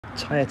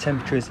tyre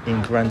temperatures in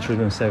Gran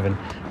Turismo 7,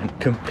 and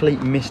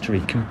complete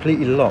mystery,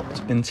 completely locked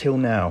until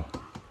now.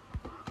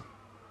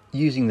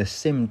 Using the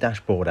Sim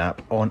Dashboard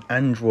app on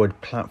Android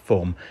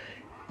platform,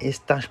 this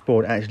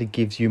dashboard actually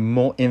gives you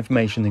more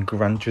information than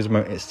Gran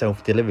Turismo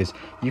itself delivers.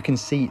 You can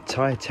see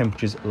tyre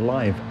temperatures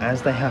live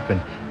as they happen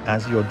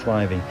as you're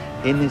driving.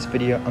 In this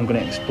video, I'm going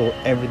to explore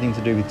everything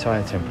to do with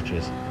tyre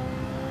temperatures.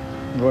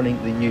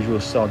 Running the usual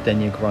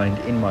Sardegna grind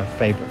in my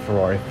favourite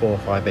Ferrari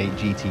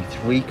 458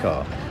 GT3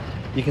 car,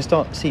 you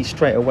can see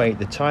straight away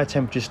the tyre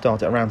temperatures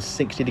start at around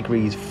 60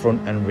 degrees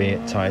front and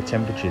rear tyre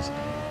temperatures,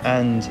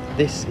 and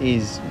this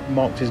is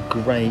marked as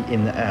grey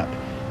in the app.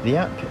 The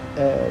app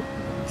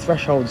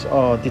thresholds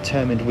are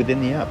determined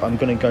within the app. I'm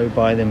going to go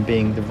by them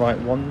being the right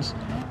ones,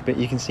 but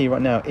you can see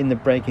right now in the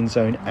braking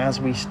zone, as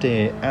we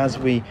steer, as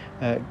we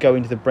go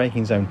into the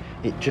braking zone,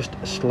 it just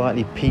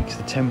slightly peaks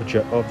the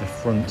temperature of the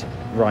front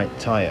right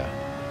tyre.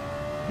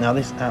 Now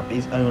this app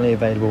is only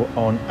available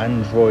on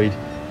Android.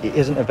 It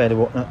isn't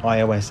available on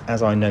iOS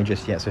as I know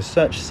just yet. So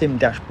search Sim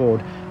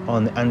Dashboard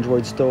on the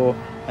Android store.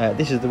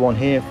 This is the one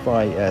here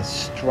by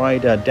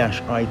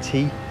Strider-IT.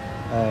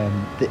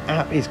 The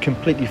app is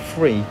completely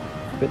free,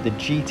 but the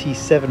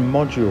GT7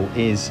 module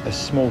is a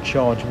small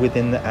charge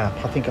within the app.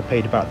 I think I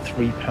paid about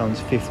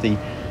 £3.50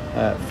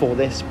 for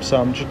this, so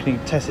I'm just going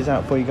to test this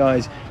out for you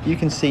guys. You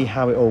can see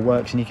how it all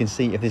works, and you can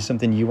see if there's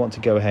something you want to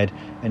go ahead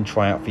and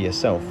try out for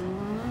yourself.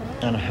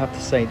 And I have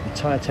to say, the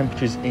tyre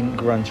temperatures in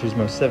Gran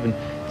Turismo 7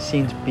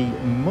 seem to be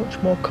much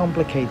more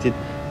complicated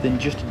than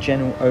just a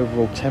general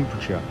overall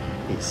temperature.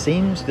 It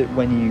seems that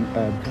when you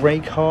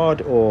brake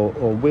hard or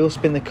wheel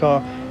spin the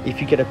car, if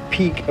you get a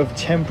peak of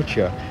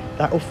temperature,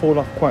 that will fall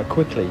off quite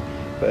quickly.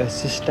 But a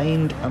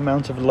sustained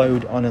amount of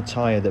load on a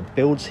tyre that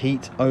builds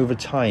heat over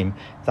time,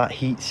 that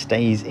heat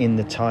stays in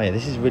the tyre.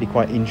 This is really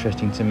quite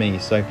interesting to me.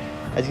 So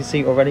as you can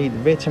see already, the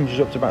rear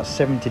temperature is up to about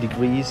 70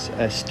 degrees,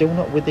 still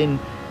not within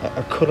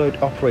a coloured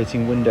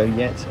operating window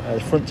yet. The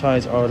front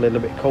tyres are a little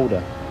bit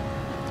colder.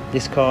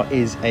 This car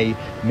is a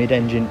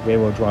mid-engine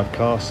rear-wheel drive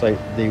car, so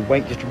the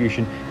weight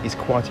distribution is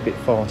quite a bit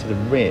far to the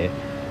rear.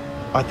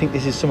 I think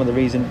this is some of the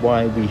reason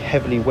why we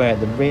heavily wear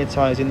the rear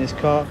tyres in this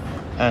car,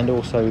 and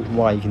also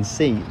why you can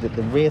see that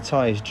the rear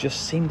tyres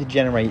just seem to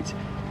generate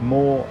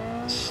more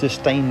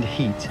sustained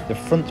heat. The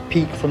front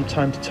peak from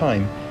time to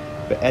time,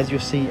 but as you'll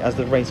see as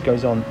the race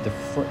goes on,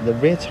 the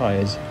rear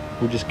tyres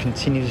will just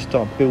continue to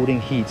start building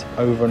heat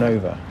over and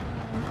over.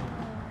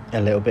 A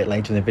little bit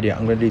later in the video,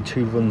 I'm going to do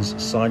two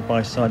runs side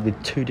by side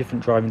with two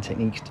different driving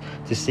techniques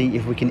to see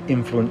if we can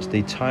influence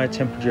the tyre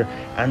temperature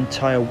and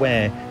tyre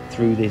wear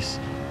through this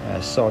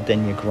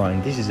Sardegna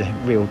grind. This is a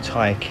real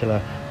tyre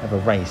killer of a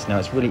race. Now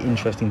it's really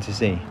interesting to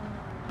see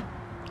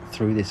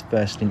through this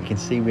first stint. You can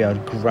see we are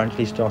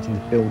gradually starting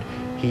to build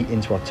heat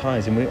into our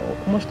tyres, and we're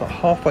almost like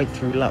halfway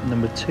through lap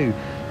number 2.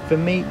 For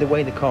me, the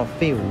way the car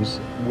feels,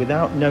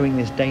 without knowing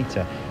this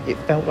data, it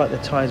felt like the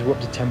tyres were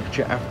up to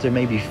temperature after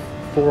maybe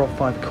 4 or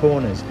 5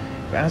 corners.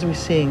 But as we're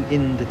seeing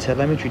in the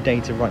telemetry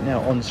data right now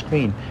on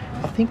screen,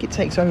 I think it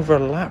takes over a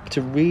lap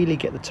to really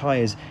get the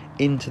tyres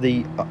into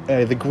the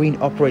green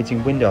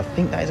operating window. I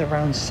think that is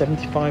around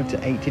 75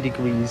 to 80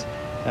 degrees.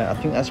 I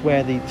think that's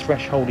where the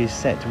threshold is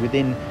set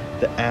within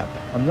the app.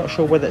 I'm not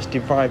sure whether it's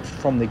derived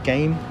from the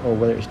game or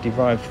whether it's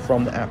derived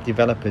from the app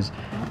developers.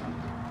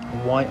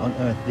 Why on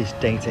earth this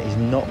data is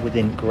not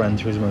within Gran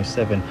Turismo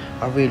 7,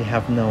 I really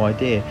have no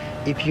idea.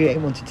 If you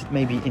wanted to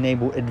maybe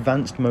enable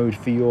advanced mode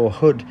for your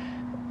HUD,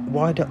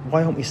 why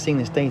aren't we seeing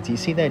this data? You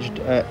see there, just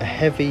a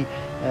heavy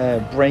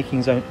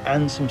braking zone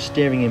and some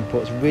steering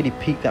inputs really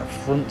peak that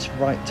front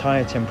right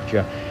tyre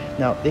temperature.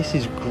 Now this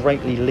is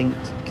greatly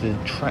linked to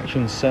the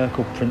traction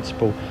circle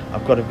principle.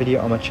 I've got a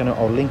video on my channel,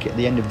 I'll link it at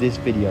the end of this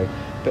video.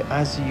 But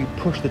as you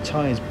push the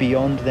tyres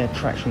beyond their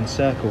traction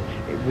circle,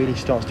 it really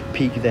starts to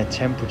peak their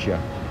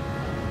temperature.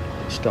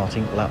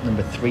 Starting lap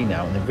number 3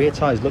 now, and the rear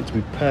tyres look to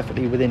be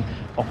perfectly within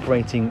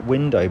operating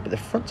window, but the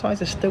front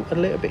tyres are still a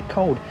little bit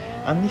cold.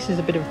 And this is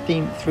a bit of a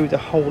theme through the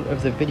whole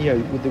of the video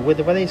with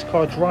the way this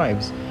car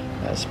drives,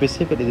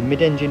 specifically the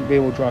mid-engine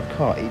rear-wheel drive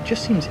car. It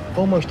just seems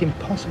almost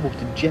impossible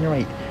to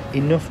generate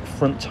enough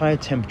front tyre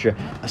temperature,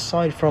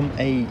 aside from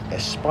a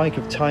spike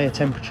of tyre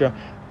temperature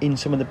in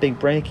some of the big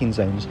braking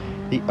zones.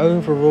 The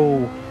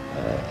overall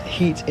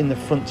heat in the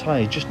front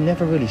tyres just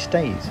never really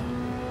stays.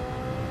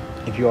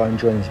 If you are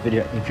enjoying this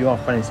video, if you are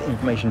finding this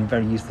information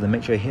very useful, then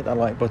make sure you hit that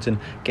like button,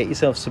 get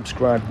yourself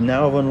subscribed.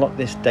 Now I've unlocked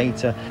this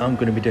data, I'm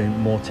going to be doing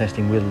more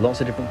testing with lots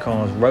of different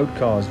cars, road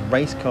cars,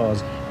 race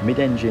cars,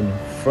 mid-engine,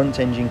 front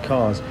engine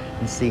cars,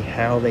 and see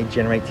how they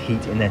generate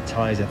heat in their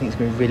tyres. I think it's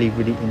going to be really,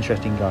 really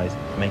interesting, guys.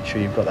 Make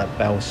sure you've got that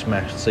bell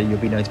smashed so you'll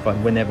be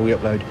notified whenever we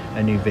upload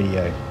a new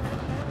video.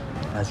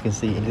 As you can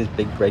see in this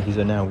big braking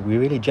zone now, we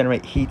really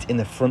generate heat in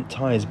the front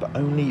tyres, but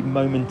only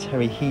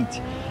momentary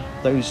heat.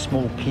 Those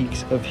small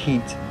peaks of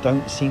heat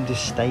don't seem to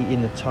stay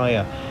in the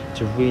tyre.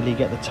 To really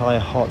get the tyre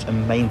hot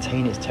and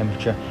maintain its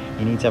temperature,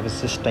 you need to have a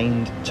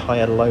sustained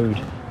tyre load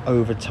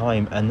over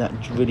time, and that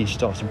really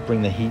starts to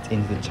bring the heat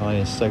into the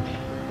tyres. So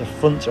The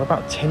fronts are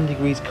about 10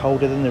 degrees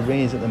colder than the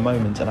rears at the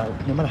moment,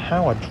 and no matter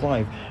how I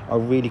drive, I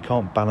really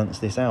can't balance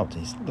this out.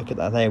 Look at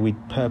that there, we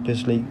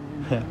purposely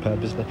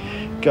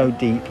go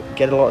deep,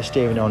 get a lot of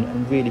steering on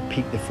and really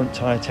peak the front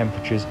tyre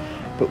temperatures,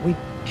 but we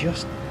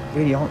just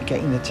really aren't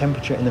getting the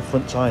temperature in the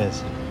front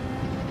tyres,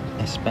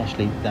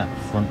 especially that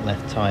front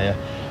left tyre,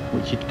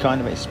 which you'd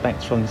kind of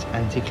expect from this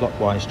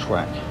anti-clockwise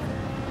track.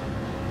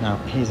 Now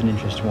here's an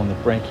interesting one, the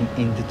braking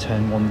into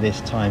turn 1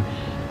 this time.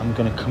 I'm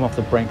going to come off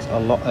the brakes a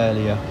lot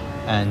earlier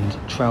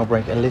and trail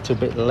brake a little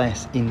bit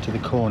less into the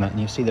corner, and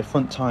you see the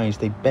front tyres,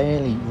 they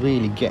barely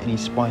really get any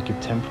spike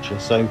of temperature,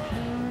 so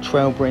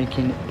trail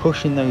braking,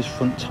 pushing those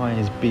front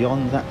tyres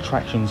beyond that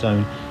traction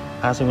zone,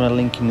 as I'm going to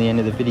link in the end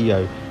of the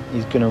video,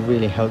 is going to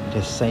really help you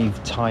to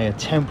save tyre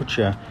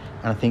temperature,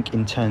 and I think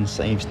in turn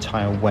saves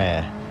tyre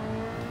wear.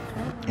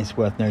 It's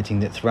worth noting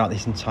that throughout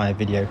this entire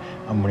video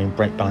I'm running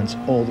brake balance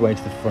all the way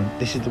to the front.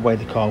 This is the way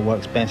the car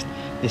works best,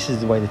 this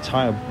is the way the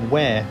tyre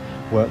wear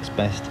works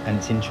best, and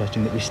it's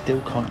interesting that we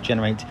still can't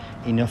generate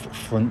enough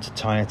front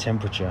tyre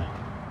temperature.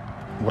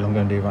 What I'm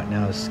going to do right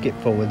now is skip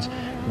forwards,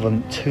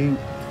 run 2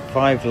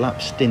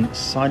 5-lap stints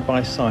side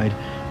by side,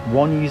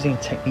 one using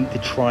a technique to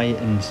try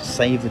and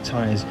save the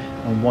tyres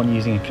and one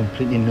using a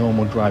completely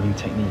normal driving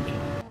technique.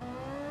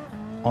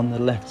 On the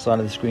left side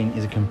of the screen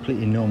is a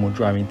completely normal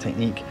driving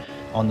technique.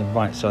 On the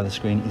right side of the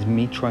screen is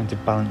me trying to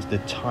balance the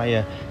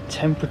tyre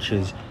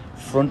temperatures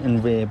front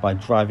and rear by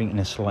driving in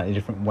a slightly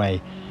different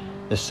way.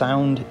 The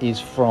sound is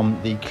from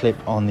the clip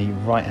on the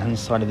right hand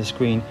side of the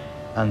screen,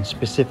 and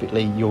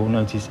specifically you'll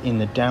notice in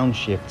the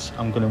downshifts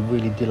I'm going to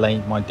really delay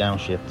my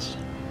downshifts.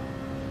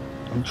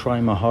 I'm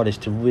trying my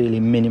hardest to really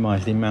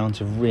minimise the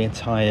amount of rear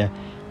tyre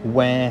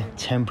wear,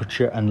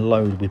 temperature and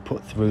load we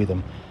put through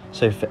them.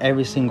 So for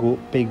every single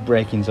big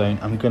braking zone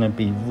I'm going to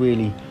be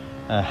really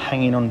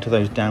hanging on to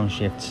those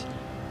downshifts.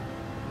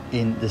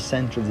 In the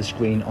centre of the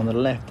screen on the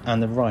left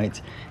and the right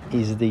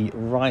is the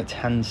right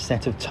hand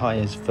set of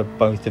tyres for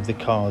both of the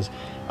cars.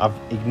 I've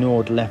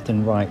ignored left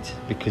and right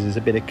because there's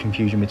a bit of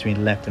confusion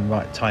between left and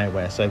right tyre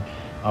wear, so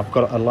I've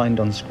got aligned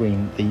on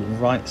screen the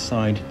right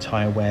side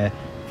tyre wear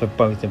for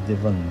both of the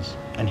runs,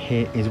 and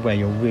here is where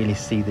you'll really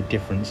see the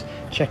difference.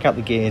 Check out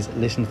the gears,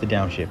 listen to the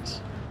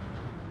downshifts.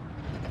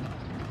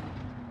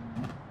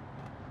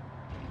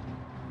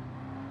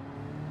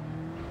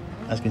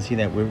 As you can see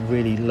there, we're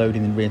really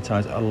loading the rear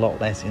tyres a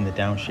lot less in the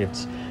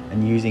downshifts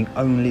and using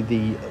only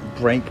the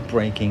brake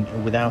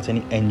braking without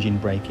any engine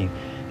braking.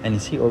 And you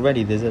see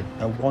already there's a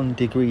 1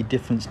 degree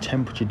difference,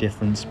 temperature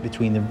difference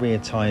between the rear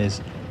tyres.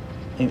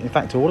 In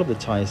fact, all of the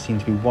tyres seem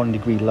to be 1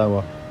 degree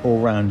lower all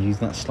round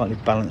using that slightly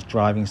balanced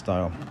driving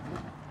style.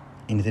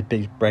 Into the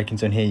big braking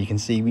zone here, you can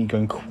see we're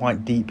going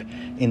quite deep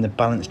in the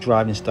balanced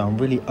driving style,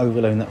 really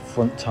overloading that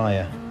front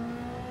tyre.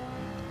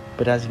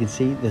 But as you can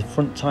see, the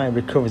front tyre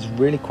recovers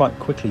really quite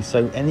quickly,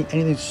 so any of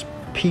those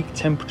peak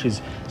temperatures,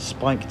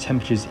 spike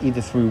temperatures, either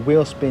through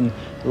wheel spin,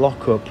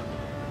 lock-up,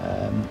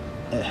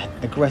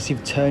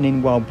 aggressive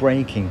turning while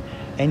braking,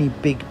 any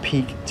big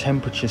peak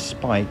temperature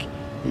spike,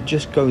 it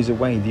just goes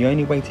away. The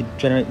only way to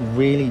generate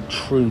really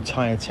true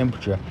tyre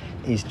temperature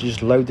is to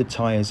just load the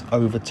tyres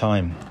over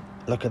time.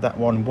 Look at that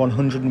one,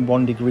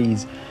 101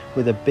 degrees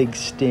with a big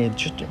steer,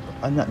 just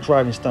on that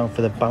driving style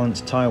for the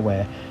balanced tyre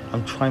wear.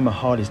 I'm trying my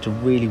hardest to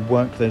really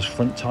work those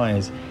front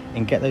tyres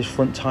and get those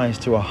front tyres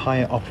to a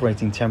higher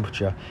operating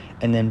temperature,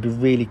 and then be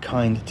really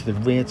kind to the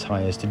rear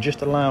tyres to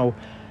just allow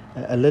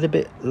a little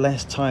bit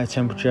less tyre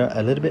temperature,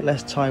 a little bit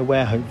less tyre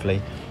wear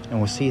hopefully, and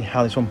we'll see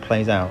how this one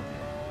plays out.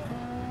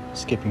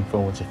 Skipping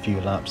forwards a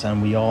few laps,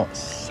 and we are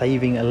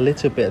saving a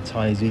little bit of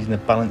tyres using the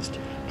balanced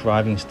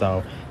driving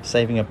style,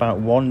 saving about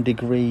 1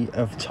 degree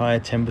of tyre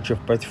temperature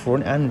for both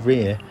front and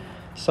rear.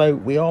 So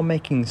we are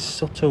making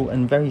subtle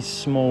and very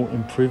small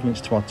improvements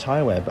to our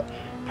tyre wear, but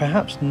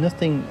perhaps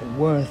nothing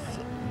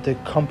worth the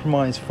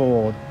compromise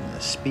for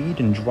speed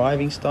and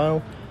driving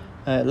style.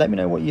 Let me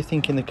know what you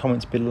think in the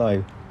comments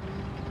below.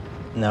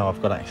 Now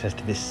I've got access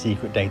to this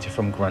secret data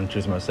from Gran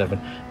Turismo 7.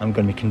 I'm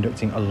going to be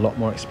conducting a lot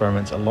more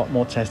experiments, a lot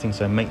more testing,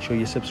 so make sure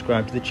you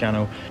subscribe to the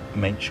channel.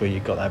 Make sure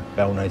you've got that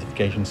bell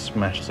notification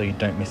smashed so you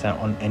don't miss out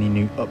on any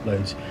new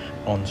uploads.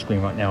 On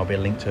screen right now will be a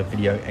link to a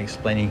video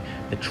explaining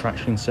the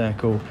traction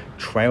circle,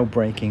 trail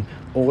braking.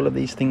 All of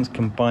these things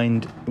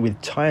combined with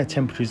tyre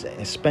temperatures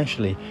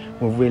especially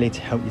will really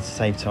help you to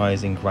save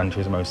tyres in Gran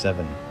Turismo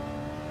 7.